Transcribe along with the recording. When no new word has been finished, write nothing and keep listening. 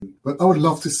But I would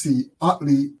love to see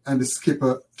Otley and the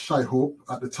skipper Shai Hope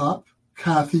at the top,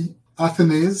 Kathy,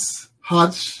 Athenaeus,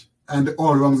 Hodge, and the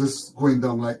all-rounders going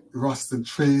down like Roston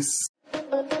Trace.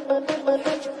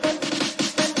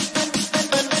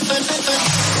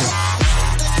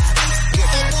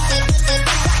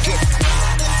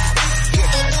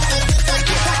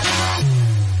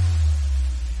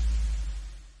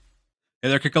 Hey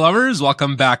there, cricket lovers.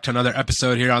 Welcome back to another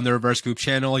episode here on the Reverse Scoop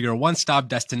channel, your one-stop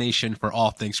destination for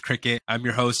all things cricket. I'm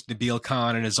your host, Nabil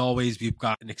Khan, and as always, we've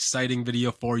got an exciting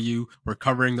video for you. We're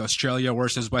covering the Australia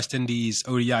versus West Indies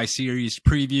ODI series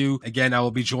preview. Again, I will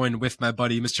be joined with my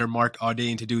buddy, Mr. Mark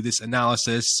Audain, to do this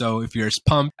analysis. So if you're as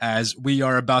pumped as we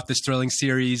are about this thrilling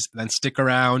series, then stick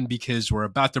around because we're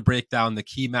about to break down the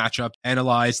key matchup,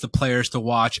 analyze the players to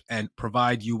watch, and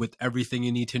provide you with everything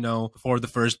you need to know before the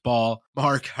first ball.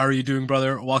 Mark, how are you doing, brother?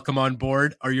 Welcome on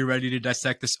board. Are you ready to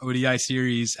dissect this ODI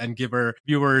series and give our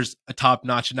viewers a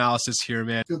top-notch analysis here,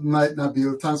 man? Good night,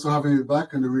 Nabil. Thanks for having me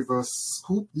back on the Reverse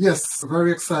Scoop. Yes,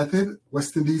 very excited.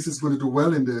 West Indies is going to do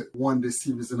well in the one-day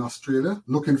series in Australia.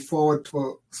 Looking forward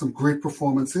to some great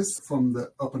performances from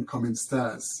the up-and-coming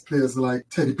stars. Players like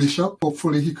Teddy Bishop.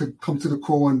 Hopefully he could come to the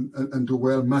core and do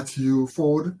well. Matthew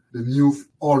Ford, the new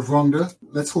all-rounder.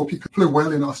 Let's hope he could play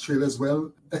well in Australia as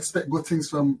well. Expect good things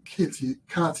from Katie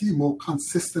Carty, more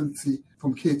consistency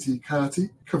from Katie Carty.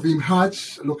 Kareem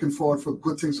Hodge, looking forward for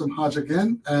good things from Hodge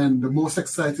again. And the most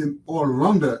exciting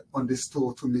all-rounder on this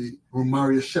tour to me,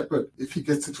 Romario Shepherd. If he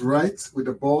gets it right with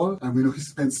the ball, and we know he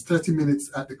spends 30 minutes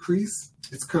at the crease,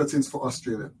 it's curtains for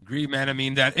Australia. Agree, man. I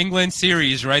mean, that England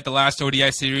series, right? The last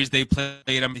ODI series they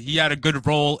played, he had a good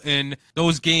role in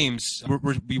those games.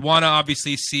 We want to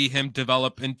obviously see him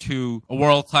develop into a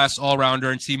world-class all-rounder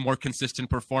and see more consistent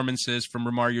performances from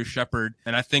Romario Shepherd.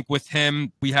 And I think with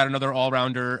him, we had another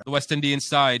all-rounder, the West Indian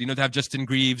side, to have Justin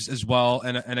Greaves as well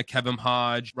and a Kevin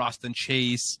Hodge, Roston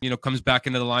Chase, comes back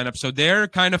into the lineup. So they're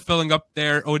kind of filling up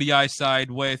their ODI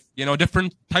side with,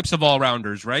 different types of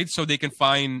all-rounders, right? So they can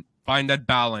find that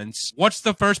balance. What's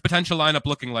the first potential lineup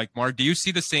looking like, Mark? Do you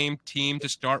see the same team to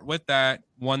start with that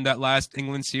won that last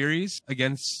England series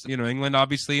against, England,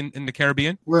 obviously, in the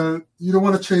Caribbean? Well, you don't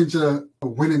want to change a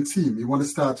winning team. You want to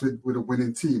start with a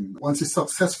winning team. Once you're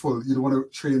successful, you don't want to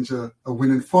change a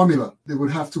winning formula. They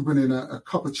would have to bring in a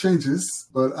couple changes,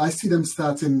 but I see them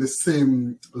starting the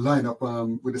same lineup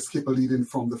with the skipper leading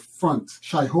from the front.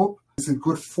 Shai Hope is in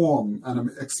good form, and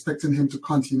I'm expecting him to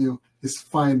continue his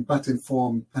fine batting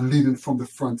form and leading from the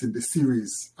front in the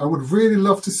series. I would really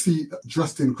love to see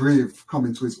Justin Greaves come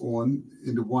into his own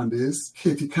in the one days.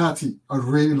 Katie Carty, I'd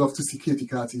really love to see Katie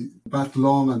Carty bat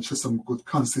long and show some good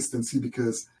consistency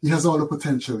because he has all the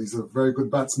potential. He's a very good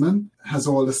batsman, has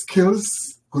all the skills,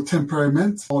 good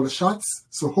temperament, all the shots.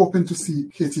 So hoping to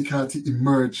see Katie Carty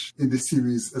emerge in the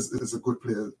series as a good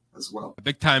player as well.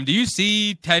 Big time. Do you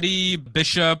see Teddy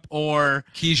Bishop or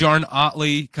Keejarn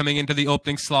Otley coming into the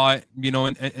opening slot,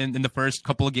 in the first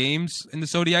couple of games in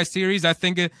this ODI series? I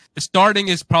think the starting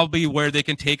is probably where they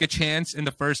can take a chance in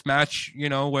the first match,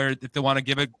 where if they want to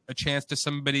give a chance to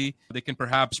somebody, they can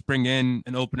perhaps bring in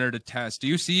an opener to test. Do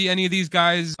you see any of these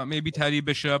guys, maybe Teddy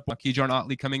Bishop, Keejarn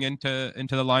Otley coming into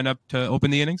the lineup to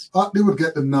open the innings? Otley would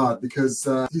get the nod because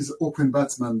he's an open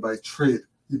batsman by trade.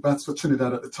 He bats for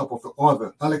Trinidad at the top of the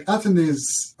order. Alec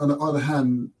Athenaeus, on the other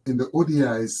hand, in the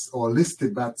ODIs or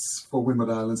listed bats for Windward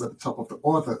Islands at the top of the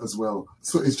order as well.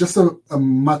 So it's just a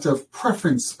matter of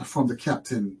preference from the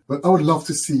captain. But I would love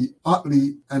to see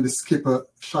Otley and the skipper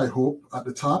Shai Hope at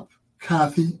the top,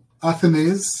 Kathy,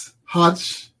 Athenaeus,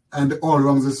 Hodge, and the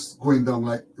all-rounders going down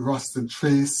like Roston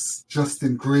Trace,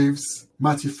 Justin Greaves,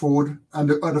 Matthew Ford, and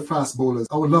the other fast bowlers.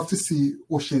 I would love to see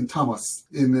O'Shane Thomas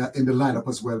in the lineup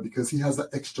as well because he has that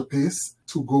extra pace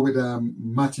to go with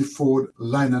Matthew Ford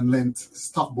line and length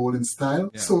stop bowling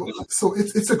style. Yeah. So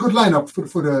it's a good lineup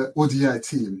for the ODI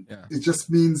team. Yeah. It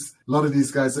just means a lot of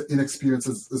these guys are inexperienced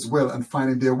as well and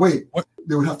finding their way.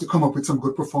 They would have to come up with some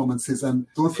good performances. And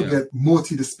don't forget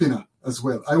Moti the spinner as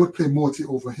well. I would play Moti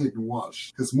over Hayden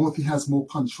Walsh because Moti has more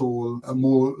control and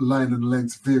more line and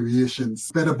length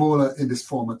variations. Better bowler in this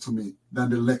format to me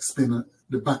than the leg spinner,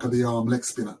 the back of the arm leg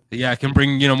spinner. Yeah, it can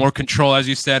bring, more control, as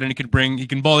you said, and he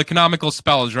can bowl economical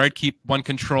spells, right? Keep one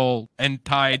control and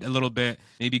tied a little bit.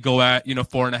 Maybe go at,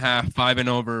 4.5, 5 and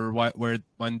over, where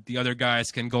when the other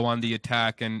guys can go on the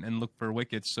attack and look for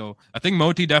wickets. So I think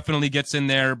Moti definitely gets in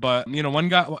there. But, one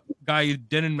guy you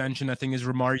didn't mention, I think, is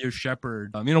Romario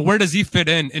Shepherd. Where does he fit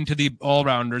into the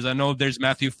all-rounders? I know there's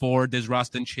Matthew Ford, there's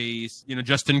Roston Chase,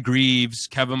 Justin Greaves,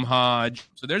 Kevin Hodge.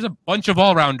 So there's a bunch of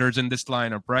all-rounders in this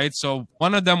lineup, right? So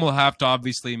one of them will have to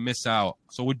obviously miss out.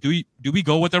 So do we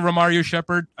go with a Romario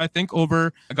Shepherd, I think,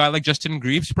 over a guy like Justin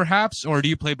Greaves, perhaps, or do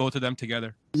you play both of them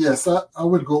together? Yes, I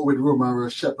would go with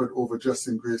Romario Shepherd over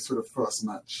Justin Greaves for the first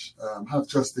match. Have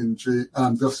Justin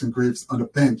Greaves on the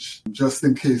bench just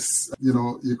in case,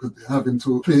 you could have him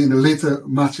to play in the later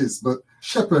matches. But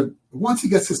Shepherd, once he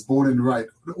gets his bowling right,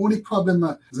 the only problem,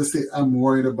 as I say, I'm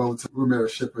worried about Romario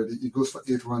Shepherd. He goes for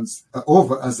 8 runs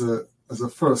over as a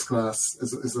first class,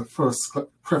 as a first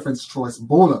preference choice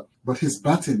bowler. But his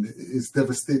batting is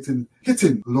devastating,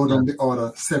 hitting low down the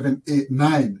order, 7, 8,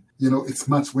 9. It's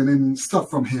match-winning stuff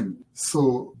from him.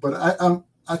 So, but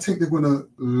I think they're going to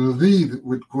lead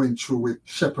with going through with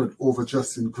Shepherd over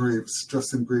Justin Greaves.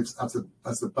 Justin Greaves as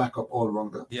the backup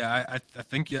all-rounder. Yeah, I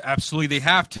think absolutely they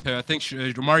have to. I think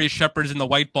Romario Shepherd in the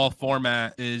white ball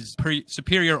format is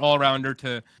superior all-rounder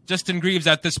to Justin Greaves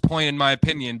at this point, in my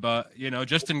opinion. But,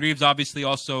 Justin Greaves obviously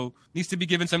also needs to be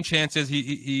given some chances.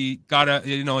 He got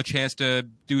a chance to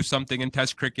do something in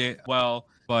Test cricket well.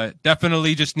 But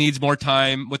definitely just needs more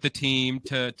time with the team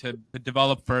to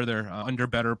develop further under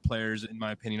better players, in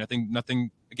my opinion. I think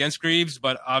nothing against Greaves,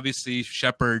 but obviously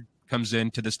Shepherd comes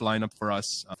into this lineup for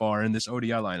us far in this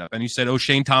ODI lineup. And you said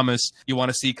Shane Thomas, you want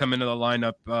to see come into the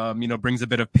lineup, brings a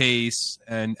bit of pace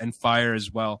and fire as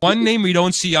well. One name we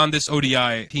don't see on this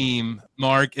ODI team,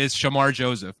 Mark, is Shamar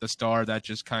Joseph, the star that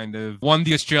just kind of won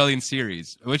the Australian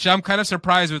series, which I'm kind of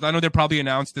surprised with. I know they probably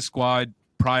announced the squad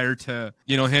prior to,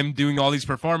 him doing all these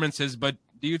performances, but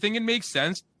do you think it makes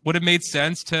sense? Would it made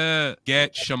sense to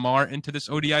get Shamar into this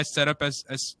ODI setup as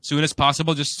soon as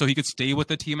possible, just so he could stay with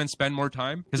the team and spend more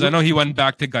time? Because I know he went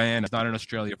back to Guyana, not in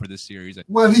Australia for this series.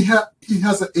 Well, he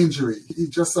has an injury. He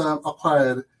just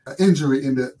acquired an injury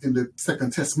in the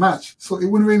second test match. So it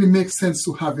wouldn't really make sense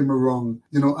to have him around,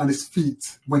 on his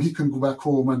feet when he can go back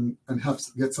home and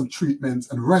get some treatment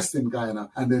and rest in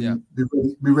Guyana and then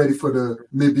be ready for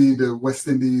maybe the West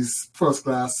Indies first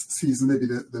class season, maybe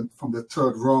from the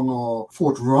third rung or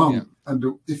fourth rung. Yeah. And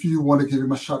if you want to give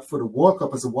him a shot for the World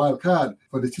Cup as a wild card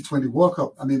for the T20 World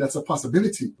Cup, I mean, that's a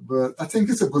possibility. But I think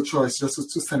it's a good choice just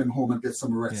to send him home and get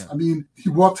some rest. Yeah. I mean, he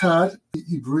worked hard.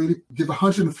 He really gave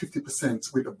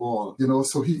 150% with the ball,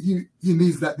 so he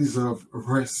needs that deserved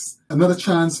rest. Another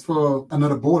chance for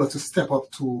another bowler to step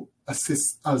up to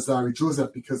assist Alzarri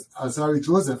Joseph, because Alzarri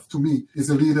Joseph, to me, is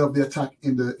the leader of the attack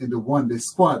in the one-day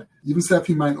squad. Even if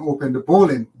he might open the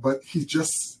bowling, but he's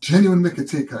just genuine wicket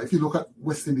taker. If you look at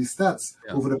West Indies stats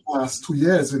over the past 2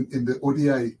 years in the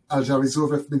ODI, Alzarri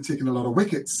Joseph has been taking a lot of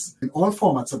wickets in all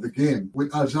formats of the game.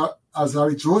 With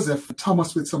Alzarri Joseph,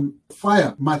 Thomas with some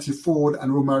fire, Matthew Ford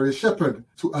and Romario Shepherd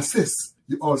to assist.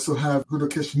 You also have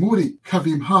Gudakesh Moody,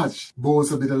 Kavim Haj,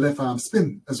 bowls a bit of left arm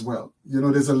spin as well.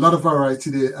 There's a lot of variety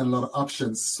there and a lot of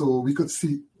options. So we could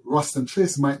see Ruston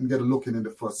Trace mightn't get a look in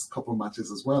the first couple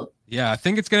matches as well. Yeah, I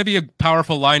think it's going to be a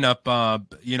powerful lineup,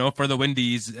 for the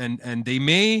Windies. And they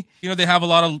may, they have a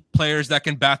lot of players that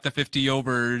can bat the 50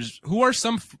 overs. Who are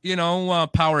some,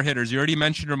 power hitters? You already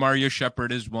mentioned Romario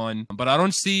Shepherd is one. But I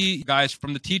don't see guys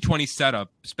from the T20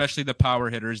 setup, especially the power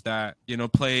hitters that,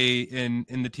 play in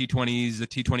the T20s, the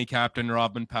T20 captain,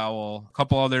 Robin Powell, a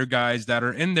couple other guys that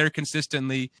are in there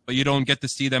consistently, but you don't get to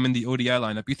see them in the ODI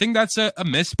lineup. You think that's a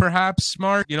miss, perhaps,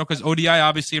 Mark? Because ODI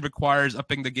obviously requires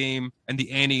upping the game and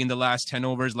the ante in the last 10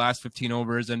 overs, last 15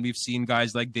 overs, and we've seen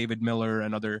guys like David Miller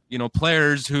and other,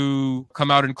 players who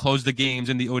come out and close the games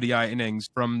in the ODI innings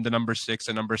from the number 6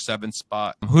 and number 7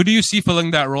 spot. Who do you see filling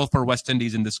that role for West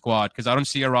Indies in the squad? Because I don't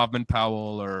see a Robin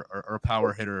Powell or a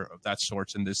power hitter of that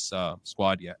sort in this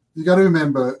squad yet. You got to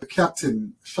remember, the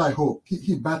captain, Shai Hope,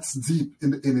 he bats deep in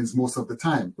the innings most of the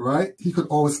time, right? He could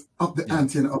always up the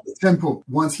ante and up the tempo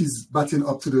once he's batting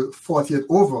up to the 40th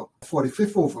over,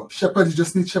 45th over. Shepherd, you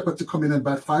just need Shepherd to come in and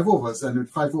bat 5 overs, and with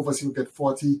 5 overs, you'll get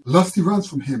 40 lusty runs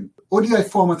from him. ODI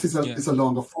format is a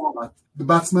longer format. The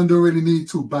batsmen don't really need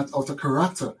to bat out of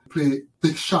character, play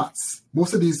big shots.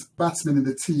 Most of these batsmen in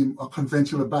the team are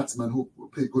conventional batsmen who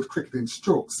play good cricketing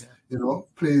strokes.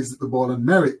 Plays the ball on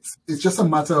merit. It's just a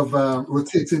matter of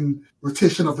rotation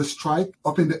of the strike,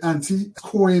 up in the ante,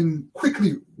 scoring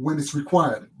quickly when it's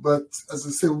required. But as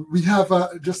I say, we have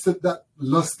just that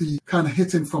lusty kind of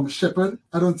hitting from Shepherd.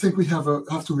 I don't think we have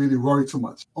to really worry too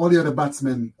much. All the other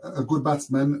batsmen, a good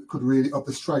batsman could really up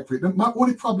the strike rate. My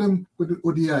only problem with the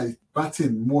ODI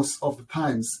batting most of the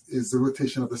times is the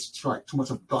rotation of the strike, too much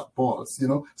of dot balls,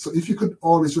 So if you could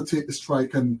always rotate the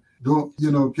strike and don't,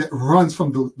 get runs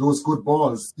from those good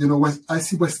balls. I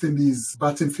see West Indies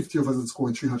batting 50 overs and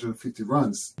scoring 350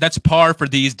 runs. That's par for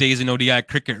these days in ODI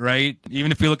cricket, right?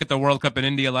 Even if you look at the World Cup in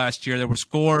India last year, there were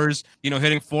scores,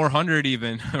 hitting 400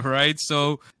 even, right?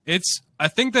 So it's I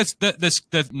think that's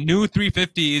the new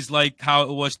 350 is like how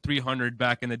it was 300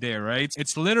 back in the day, right?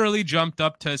 It's literally jumped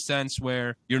up to a sense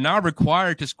where you're now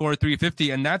required to score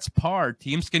 350, and that's par.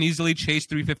 Teams can easily chase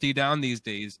 350 down these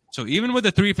days. So even with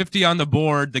the 350 on the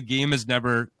board, the game is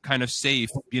never kind of safe,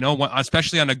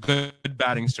 especially on a good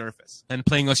batting surface, and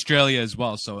playing Australia as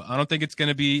well. So I don't think it's going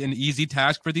to be an easy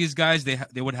task for these guys.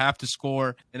 They would have to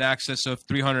score in excess of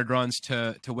 300 runs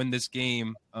to win this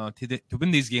game. To win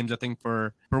these games, I think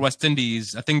for West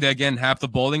Indies, I think they again have the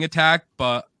bowling attack,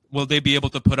 but will they be able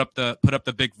to put up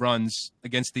the big runs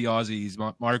against the Aussies?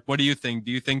 Mark, what do you think?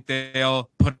 Do you think they'll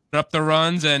put up the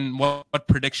runs? And what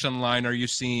prediction line are you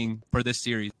seeing for this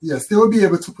series? Yes, they will be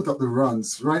able to put up the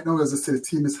runs. Right now, as I said, the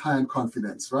team is high in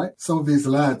confidence, right? Some of these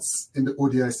lads in the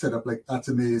ODI setup, like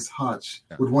Atenes, Hodge,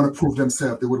 would want to prove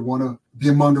themselves. They would want to be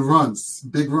among the runs,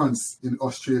 big runs in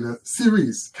Australia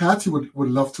series. Carty would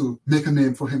love to make a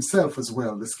name for himself as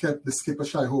well. The skipper,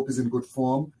 Shai Hope, is in good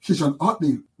form. Kishan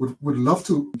Otley would love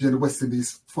to be in the West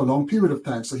Indies for a long period of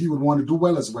time, so he would want to do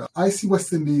well as well. I see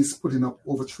West Indies putting up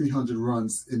over 300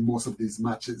 runs in most of these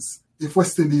matches. If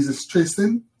West Indies is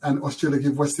chasing and Australia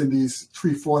give West Indies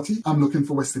 340, I'm looking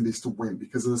for West Indies to win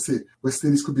because, as I say, West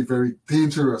Indies could be very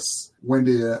dangerous when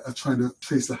they are trying to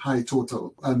chase a high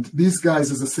total. And these guys,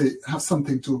 as I say, have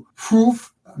something to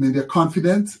prove. I mean, they're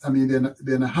confident. I mean,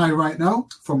 they're in a high right now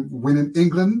from winning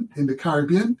England in the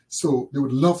Caribbean. So they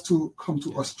would love to come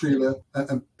to Australia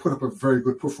and put up a very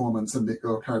good performance and make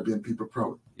our Caribbean people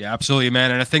proud. Yeah, absolutely,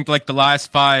 man. And I think like the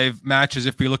last 5 matches,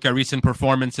 if we look at recent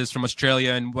performances from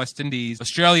Australia and West Indies,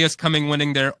 Australia's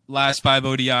winning their last 5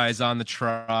 ODIs on the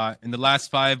trot. In the last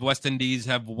 5, West Indies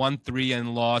have won 3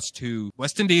 and lost 2.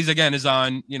 West Indies, again, is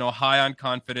on, high on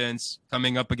confidence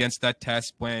coming up against that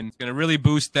test win. It's going to really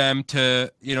boost them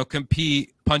to,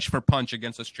 compete punch for punch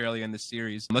against Australia in this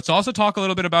series. Let's also talk a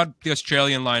little bit about the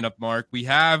Australian lineup, Mark. We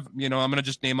have, I'm going to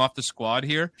just name off the squad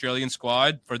here. Australian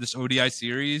squad for this ODI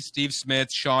series: Steve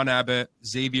Smith, Sean Abbott,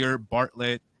 Xavier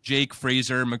Bartlett, Jake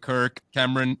Fraser McKirk,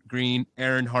 Cameron Green,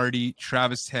 Aaron Hardy,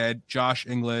 Travis Head, Josh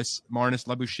Inglis, Marnus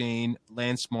Labuschagne,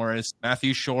 Lance Morris,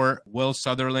 Matthew Short, Will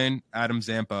Sutherland, Adam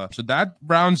Zampa. So that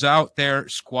rounds out their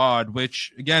squad,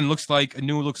 which again looks like a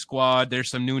new look squad.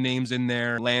 There's some new names in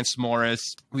there. Lance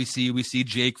Morris. We see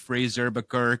Jake Fraser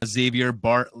McKirk, Xavier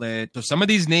Bartlett. So some of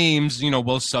these names,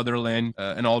 Will Sutherland,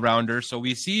 an all-rounder. So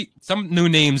we see some new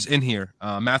names in here.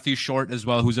 Matthew Short as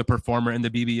well, who's a performer in the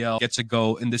BBL, gets a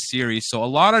go in this series. So a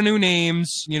lot of new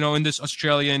names, in this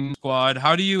Australian squad.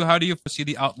 How do you see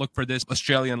the outlook for this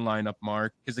Australian lineup,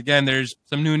 Mark? Because again, there's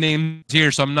some new names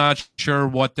here, so I'm not sure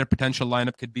what their potential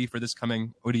lineup could be for this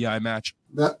coming ODI match.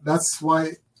 That's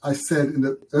why I said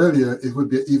earlier it would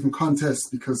be an even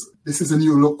contest, because this is a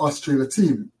new look Australia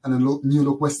team and a new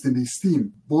look West Indies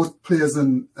team. Both players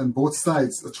and both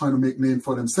sides are trying to make name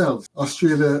for themselves.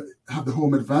 Australia have the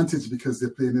home advantage because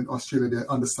they're playing in Australia. They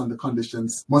understand the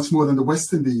conditions much more than the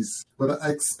West Indies. But I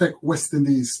expect West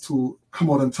Indies to come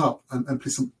out on top and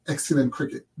play some excellent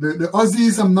cricket. The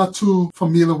Aussies I'm not too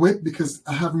familiar with because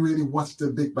I haven't really watched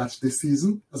the Big Bash this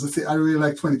season. As I say, I really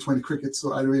like 2020 cricket,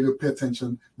 so I really pay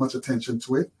much attention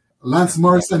to it. Lance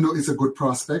Morris, I know, is a good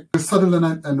prospect.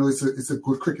 Sutherland, I know, is a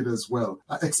good cricketer as well.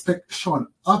 I expect Sean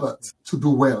Abbott to do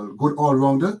well. Good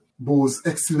all-rounder. Bowls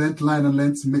excellent, line and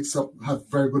length, mix up, have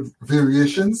very good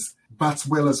variations. Bats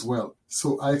well as well.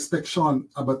 So I expect Sean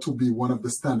Abbott to be one of the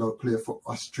standout players for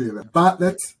Australia.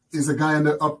 Bartlett is a guy on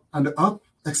the up.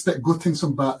 Expect good things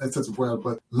from Bartlett as well,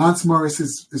 but Lance Morris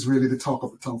is really the talk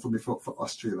of the town for me for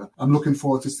Australia. I'm looking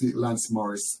forward to see Lance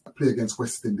Morris play against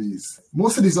West Indies.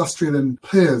 Most of these Australian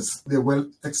players, they're well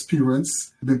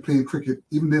experienced. They've been playing cricket.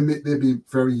 Even they be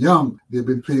very young, they've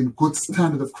been playing good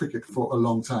standard of cricket for a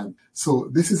long time. So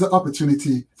this is an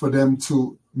opportunity for them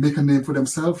to make a name for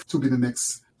themselves, to be the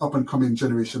next up-and-coming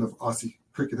generation of Aussie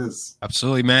cricketers.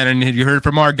 Absolutely, man. And you heard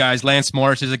from our guys. Lance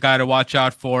Morris is a guy to watch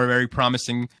out for. Very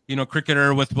promising,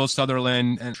 cricketer with Will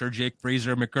Sutherland. And I'm sure Jake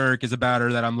Fraser McKirk is a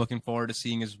batter that I'm looking forward to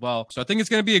seeing as well. So I think it's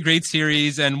going to be a great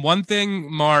series. And one thing,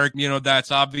 Mark,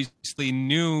 that's obviously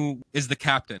new is the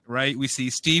captain, right? We see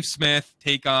Steve Smith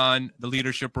take on the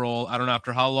leadership role. I don't know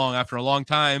after a long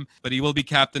time, but he will be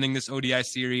captaining this ODI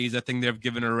series. I think they've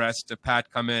given a rest to Pat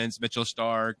Cummins, Mitchell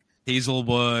Stark,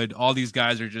 Hazelwood. All these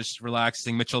guys are just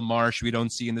relaxing. Mitchell Marsh, we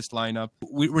don't see in this lineup.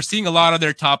 We're seeing a lot of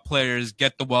their top players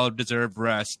get the well-deserved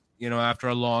rest, after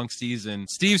a long season.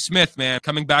 Steve Smith, man,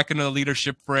 coming back into the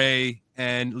leadership fray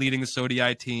and leading the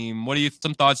ODI team.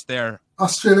 Some thoughts there?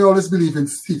 Australia always believe in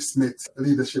Steve Smith's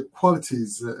leadership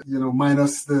qualities,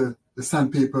 minus the the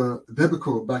sandpaper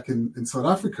debacle back in South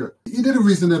Africa. He did a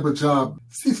reasonable job.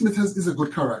 Steve Smith is a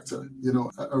good character,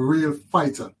 a real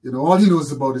fighter. All he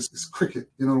knows about is cricket,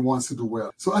 and wants to do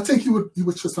well. So I think he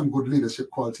would show some good leadership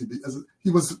quality, because he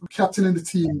was captaining the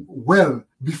team well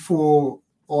before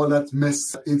all that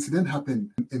mess incident happened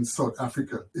in South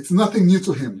Africa. It's nothing new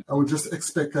to him. I would just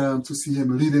expect to see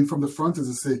him leading from the front. As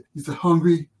I say, he's a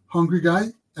hungry guy.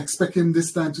 Expect him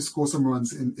this time to score some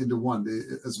runs in the one day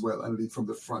as well and lead from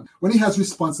the front. When he has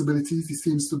responsibilities, he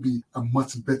seems to be a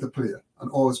much better player and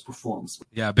always performs.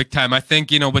 Yeah, big time. I think,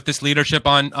 with this leadership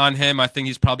on him, I think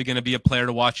he's probably going to be a player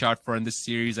to watch out for in this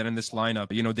series and in this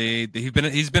lineup.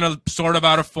 He's been a sort of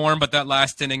out of form, but that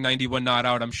last inning, 91 not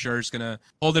out, I'm sure is going to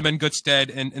hold him in good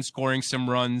stead in scoring some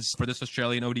runs for this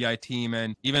Australian ODI team.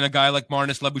 And even a guy like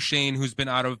Marnus Labuschagne, who's been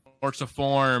out of sorts of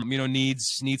form,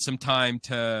 needs some time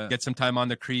to get some time on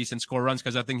the crease and score runs,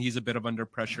 because I think he's a bit of under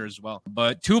pressure as well.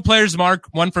 But two players, Mark,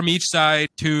 one from each side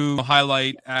to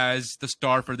highlight as the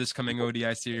star for this coming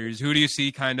ODI series. Who do you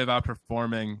see kind of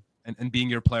outperforming and being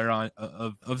your player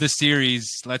of this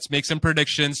series? Let's make some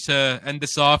predictions to end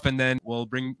this off, and then we'll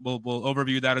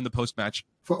overview that in the post match.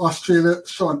 For Australia,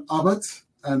 Sean Abbott,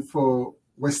 and for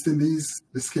West Indies,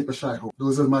 the skipper Shai Hope.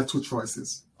 Those are my two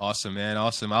choices. Awesome, man.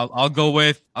 Awesome. I'll go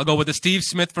with the Steve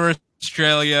Smith for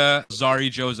Australia, Zari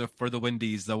Joseph for the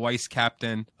Windies, the vice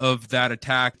captain of that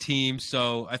attack team.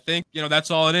 So I think,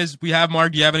 that's all it is. We have,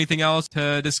 Mark, do you have anything else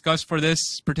to discuss for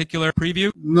this particular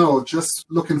preview? No, just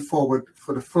looking forward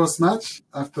for the first match.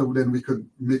 After then we could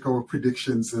make our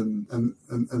predictions and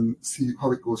see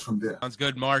how it goes from there. Sounds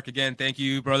good, Mark. Again, thank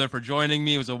you, brother, for joining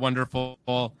me. It was a wonderful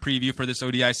preview for this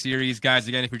ODI series. Guys,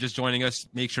 again, if you're just joining us,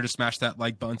 make sure to smash that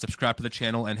like button, subscribe to the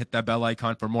channel, and hit that bell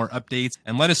icon for more updates.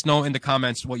 And let us know in the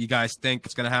comments what you guys think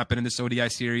is going to happen in this ODI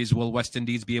series. Will West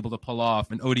Indies be able to pull off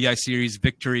an ODI series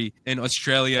victory in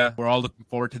Australia? We're all looking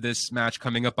forward to this match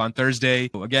coming up on Thursday.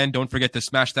 So again, don't forget to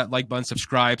smash that like button,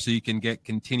 subscribe so you can get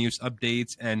continuous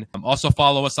updates, and also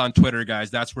follow us on Twitter,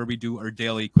 guys. That's where we do our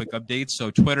daily quick updates.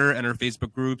 So Twitter and our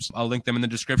Facebook groups, I'll link them in the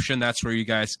description. That's where you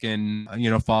guys can,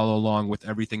 follow along with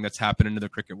everything that's happening in the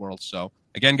cricket world. So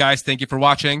again, guys, thank you for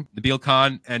watching. Nabil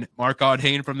Khan and Mark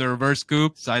Oddhain from the Reverse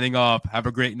Scoop signing off. Have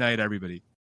a great night, everybody.